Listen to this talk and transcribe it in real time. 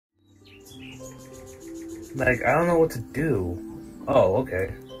Like, I don't know what to do. Oh,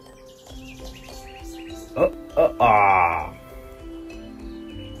 okay. Ah.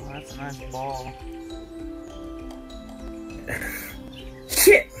 Oh, that's a nice ball.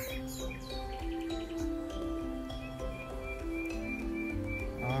 Shit!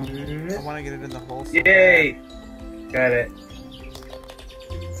 I want to get it in the hole so Yay! bad. Got it.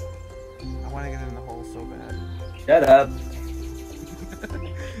 I want to get it in the hole so bad. Shut up.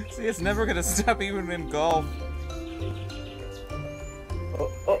 See, it's never gonna stop even in golf.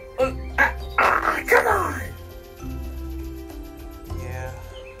 Come on! Yeah.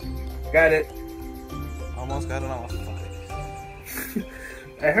 Got it. Almost got it on. Fuck.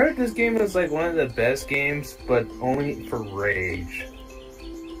 I heard this game is like one of the best games, but only for rage.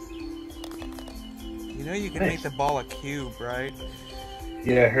 You know you can make the ball a cube, right?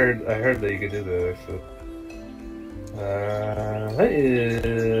 Yeah, I heard that you could do that actually.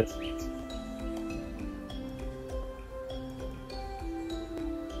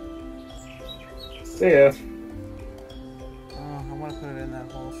 Yeah. Oh, I want to put it in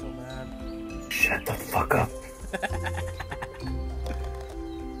that hole so bad. Shut the fuck up.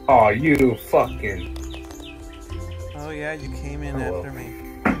 Oh, you fucking. Oh yeah, you came in after me.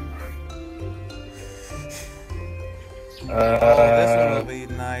 Oh, this one will be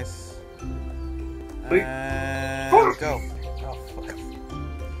nice. And go. Oh, fuck.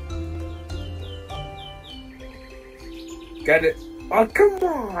 Got it. Oh, come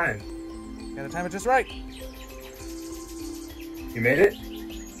on. Gotta time it just right. You made it?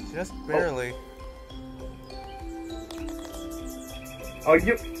 Just barely. Oh,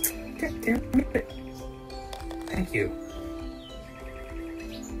 you. God damn it. Thank you.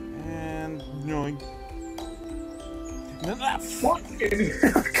 And no. What? God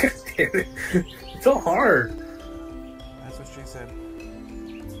damn it. It's so hard. That's what she said.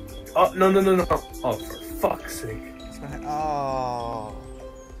 Oh, no. Oh, for fuck's sake. Oh.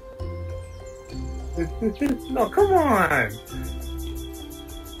 No, come on.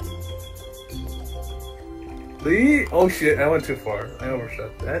 Lee? Oh shit, I went too far. I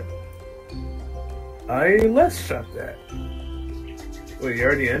overshot that. I less shot that. Wait, you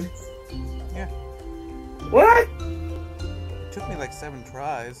already in? Yeah. What? It took me like 7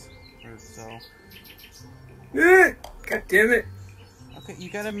 tries or so. God damn it. Okay, you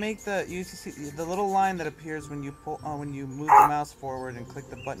gotta make the the little line that appears when you pull when you move the mouse forward and click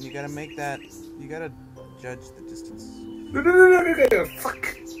the button. You gotta make that. You gotta judge the distance. No, fuck.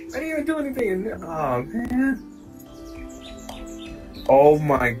 I didn't even do anything. Oh man. Oh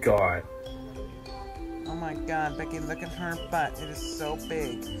my god. Oh my god, Becky, look at her butt. It is so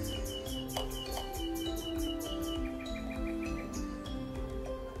big.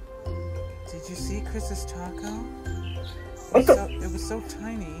 Did you see Chris's taco? What the? It was so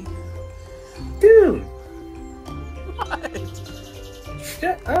tiny. Dude. What?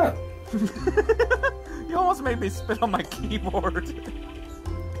 Shut up. You almost made me spit on my keyboard.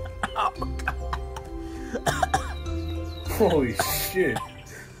 Oh god. Holy shit.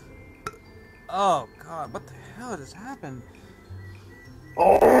 Oh god, what the hell just happened?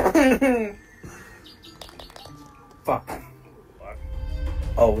 Oh. Fuck.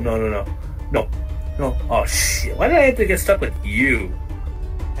 Oh, no. Oh shit. Why did I have to get stuck with you?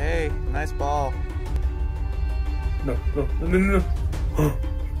 Hey, nice ball. No.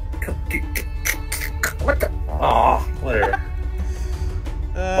 What the? Oh, whatever.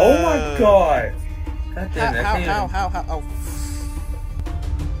 Oh my god. God damn it. How? Oh.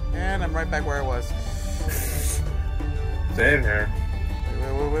 And I'm right back where I was. Same here.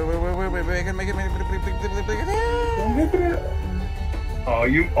 Wait. Make it. Oh,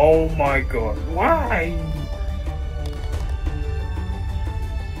 you. Oh my god. Why?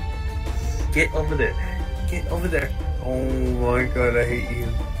 Get over there. Get over there. Oh my god, I hate you.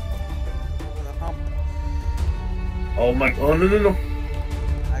 Oh my. Oh, no.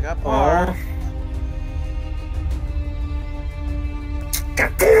 I got par.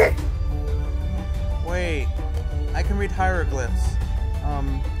 God damn it. Wait. I can read hieroglyphs.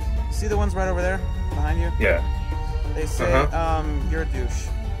 See the ones right over there? Behind you? Yeah. They say, you're a douche.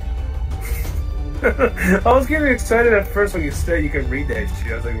 I was getting excited at first when you said you could read that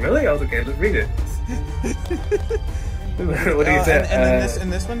shit. I was like, really? I was like, okay, let's read it. What do you say?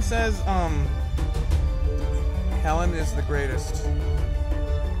 And this one says, Helen is the greatest.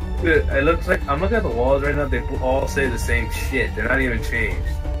 Dude, it looks like I'm looking at the walls right now. They all say the same shit. They're not even changed.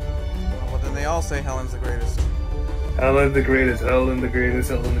 Well, then they all say Helen's the greatest. Helen the greatest. Helen the greatest.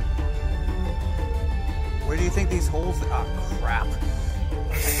 Helen. Where do you think these holes? Oh crap!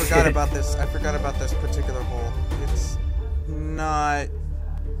 I forgot about this. I forgot about this particular hole. It's not.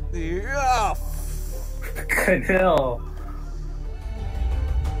 Oh, Fucking hell.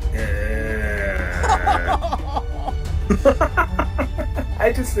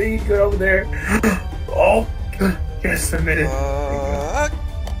 I just see you go over there. Oh, yes, a minute. Oh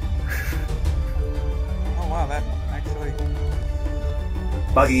wow, that actually.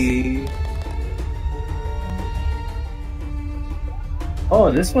 Buggy.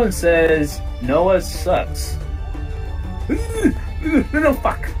 Oh, this one says Noah sucks. No,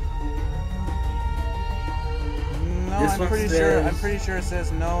 fuck. No, This I'm one pretty says- sure. I'm pretty sure it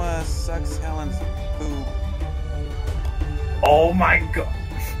says Noah sucks Helen's boob. Oh my god.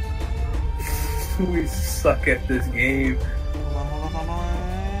 We suck at this game. Hold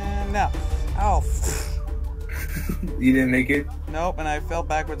on. No. Oh. You didn't make it? Nope, and I fell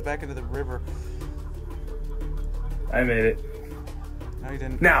backwards back into the river. I made it. No, you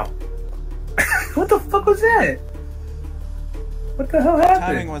didn't. Now. What the fuck was that? What the hell happened?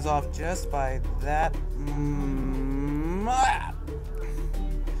 Timing was off just by that.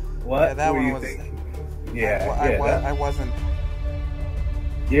 What Yeah, that were one you was. thinking? Yeah, I wasn't.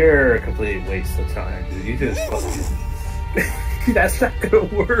 You're a complete waste of time, dude. You just fucking... That's not gonna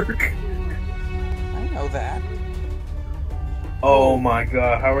work. I know that. Oh my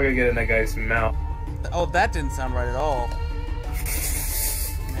god, how are we gonna get in that guy's mouth? Oh, that didn't sound right at all.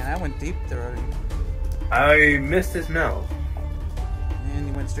 Man, I went deep throating. I missed his mouth. And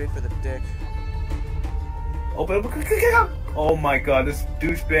you went straight for the dick. Open, oh my god, this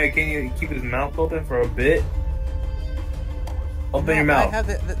douchebag can't even keep his mouth open for a bit. Open No, your mouth. I have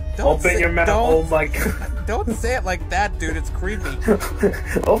don't Open say, your mouth. Don't, Oh my god. don't say it like that, dude. It's creepy.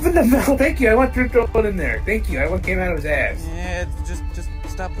 Open the mouth. Thank you. I want to throw it in there. Thank you. I want came out of his ass. Yeah, just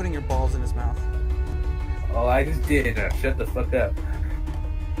stop putting your balls in his mouth. Oh, I just did. Now shut the fuck up.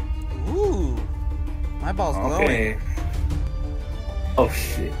 Ooh, my ball's glowing. Okay. Oh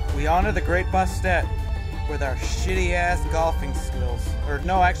shit. We honor the great Bastet with our shitty ass golfing skills. Or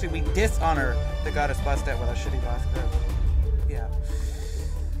no, actually, we dishonor the goddess Bastet with our shitty Bastet. Yeah.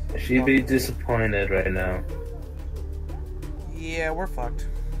 She'd be disappointed right now. Yeah, we're fucked.